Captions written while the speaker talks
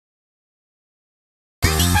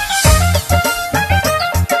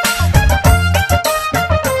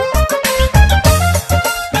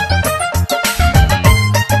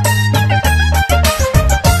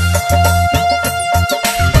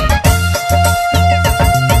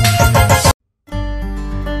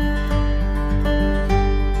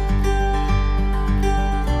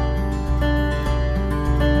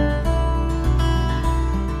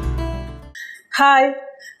Hi.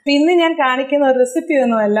 ഇന്ന് ഞാൻ കാണിക്കുന്ന ഒരു റെസിപ്പി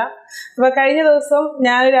ഒന്നുമല്ല. അപ്പോൾ കഴിഞ്ഞ ദിവസം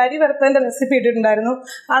ഞാനൊരു അരി വറുത്തതിൻ്റെ റെസിപ്പി ഇട്ടിട്ടുണ്ടായിരുന്നു.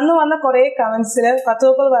 അന്ന് വന്ന കുറേ കമൻസിൽ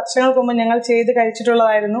 10-30 വർഷങ്ങൾക്ക് മുമ്പ് ഞങ്ങൾ ചെയ്ത്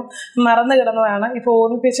കഴിച്ചിട്ടുള്ളതായിരുന്നു, മറന്നു കിടന്നതാണ്, ഇപ്പോൾ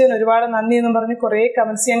ഓർമ്മിപ്പിച്ചതിന് ഒരുപാട് നന്ദി എന്നും പറഞ്ഞ് കുറേ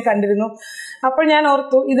കമൻസ് ഞാൻ കണ്ടിരുന്നു. അപ്പോൾ ഞാൻ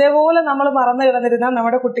ഓർത്തു, ഇതേപോലെ നമ്മൾ മറന്നു കിടന്നിരുന്ന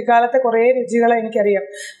നമ്മുടെ കുട്ടിക്കാലത്തെ കുറേ രുചികളെ എനിക്കറിയാം.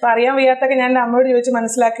 അപ്പോൾ അറിയാൻ വയ്യാത്തൊക്കെ ഞാൻ എൻ്റെ അമ്മയോട് ചോദിച്ച്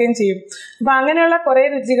മനസ്സിലാക്കുകയും ചെയ്യും. അപ്പോൾ അങ്ങനെയുള്ള കുറേ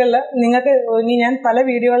രുചികളിൽ നിങ്ങൾക്ക് ഇനി ഞാൻ പല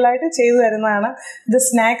വീഡിയോകളിലായിട്ട് ചെയ്തു തരുന്നതാണ്. ഇത്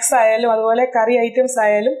സ്നാക്സ് ആയാലും അതുപോലെ കറി ഐറ്റംസ്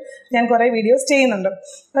ആയാലും ഞാൻ കുറേ വീഡിയോസ് ചെയ്യുന്നുണ്ട്.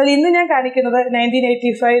 അതിൽ ഇന്ന് ഞാൻ കാണിക്കുന്നത്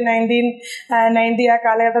 1985, 1990 ആ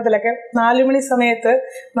കാലഘട്ടത്തിലൊക്കെ 4 മണി സമയത്ത്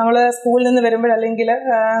നമ്മൾ സ്കൂളിൽ നിന്ന് വരുമ്പോഴല്ലെങ്കിൽ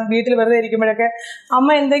വീട്ടിൽ വെറുതെ ഇരിക്കുമ്പോഴൊക്കെ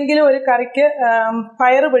അമ്മ എന്തെങ്കിലും ഒരു കറിക്ക്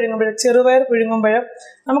പയർ പുഴുങ്ങുമ്പോൾ, ചെറുപയർ പുഴുങ്ങുമ്പോൾ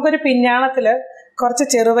നമുക്കൊരു പിഞ്ഞാണത്തിൽ കുറച്ച്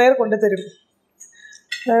ചെറുപയർ കൊണ്ടുതരും.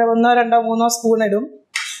 1, 2, 3 സ്പൂൺ ഇടും.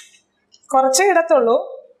 കുറച്ചേ ഇടത്തുള്ളൂ.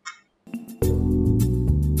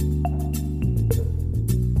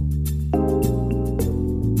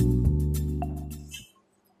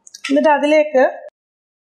 എന്നിട്ട് അതിലേക്ക്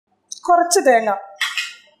കുറച്ച് തേങ്ങ,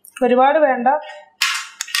 ഒരുപാട് വേണ്ട,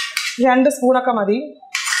 2 സ്പൂണൊക്കെ മതി.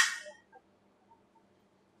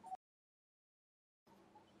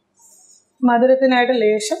 മധുരത്തിനായിട്ട്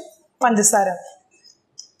ലേശം പഞ്ചസാര.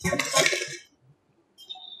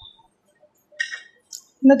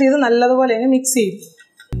 എന്നിട്ട് ഇത് നല്ലതുപോലെ അങ്ങ് മിക്സ് ചെയ്യും.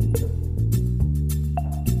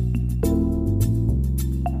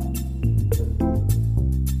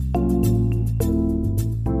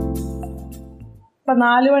 അപ്പം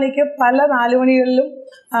 4 മണിക്ക് പല 4 മണികളിലും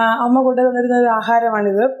അമ്മ കൊണ്ടു തന്നിരുന്ന ഒരു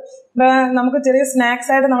ആഹാരമാണിത്. നമുക്ക് ചെറിയ സ്നാക്സ്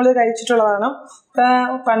ആയിട്ട് നമ്മൾ കഴിച്ചിട്ടുള്ളതാണ്.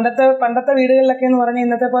 പണ്ടത്തെ വീടുകളിലൊക്കെ എന്ന് പറഞ്ഞാൽ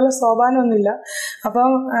ഇന്നത്തെ പോലെ സോപാനമൊന്നുമില്ല.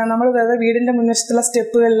 അപ്പം നമ്മൾ വെറുതെ വീടിൻ്റെ മുൻവശത്തുള്ള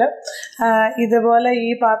സ്റ്റെപ്പുകളിൽ ഇതുപോലെ ഈ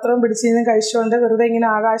പാത്രവും പിടിച്ചിരുന്ന് കഴിച്ചുകൊണ്ട് വെറുതെ ഇങ്ങനെ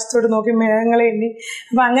ആകാശത്തോട് നോക്കി മേഘങ്ങളെ എണ്ണി,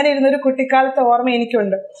 അപ്പം അങ്ങനെ ഇരുന്നൊരു കുട്ടിക്കാലത്തെ ഓർമ്മ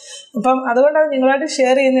എനിക്കുണ്ട്. അപ്പം അതുകൊണ്ടാണ് നിങ്ങളായിട്ട്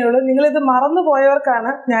ഷെയർ ചെയ്യുന്നേ ഉള്ളൂ. നിങ്ങളിത് മറന്നു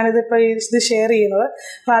പോയവർക്കാണ് ഞാനിതിപ്പോൾ ഇത് ഷെയർ ചെയ്യുന്നത്.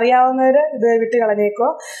 അപ്പം അറിയാവുന്നവർ ഇത് വിട്ട് കളഞ്ഞേക്കോ.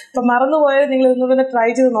 അപ്പം മറന്നുപോയാൽ നിങ്ങൾ ഇതൊന്നുകൂടെ ട്രൈ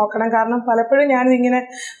ചെയ്ത് നോക്കണം. കാരണം പലപ്പോഴും ഞാനിതിങ്ങനെ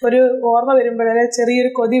ഒരു ഓർമ്മ വരുമ്പോഴേ, ചെറിയൊരു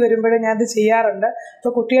കൊതി വരുമ്പോഴേ ഞാനിത് ചെയ്യാറുണ്ട്.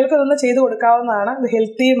 അപ്പോൾ കുട്ടികൾക്ക് ഇതൊന്ന് ചെയ്ത് കൊടുക്കാവുന്നതാണ്. ഇത്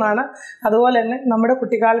ഹെൽത്തിയുമാണ്. അതുപോലെ തന്നെ നമ്മുടെ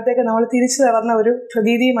കുട്ടിക്കാലത്തേക്ക് നമ്മൾ തിരിച്ചു നടന്ന ഒരു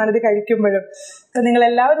പ്രതീതിയുമാണ് ഇത് കഴിക്കുമ്പോഴും. അപ്പം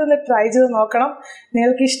നിങ്ങളെല്ലാവരും ഒന്ന് ട്രൈ ചെയ്ത് നോക്കണം.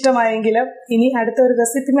 നിങ്ങൾക്ക് ഇഷ്ടമായെങ്കിൽ ഇനി അടുത്ത ഒരു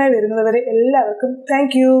റെസിപ്പിയുമായി വരുന്നതുവരെ എല്ലാവർക്കും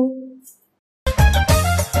താങ്ക് യു.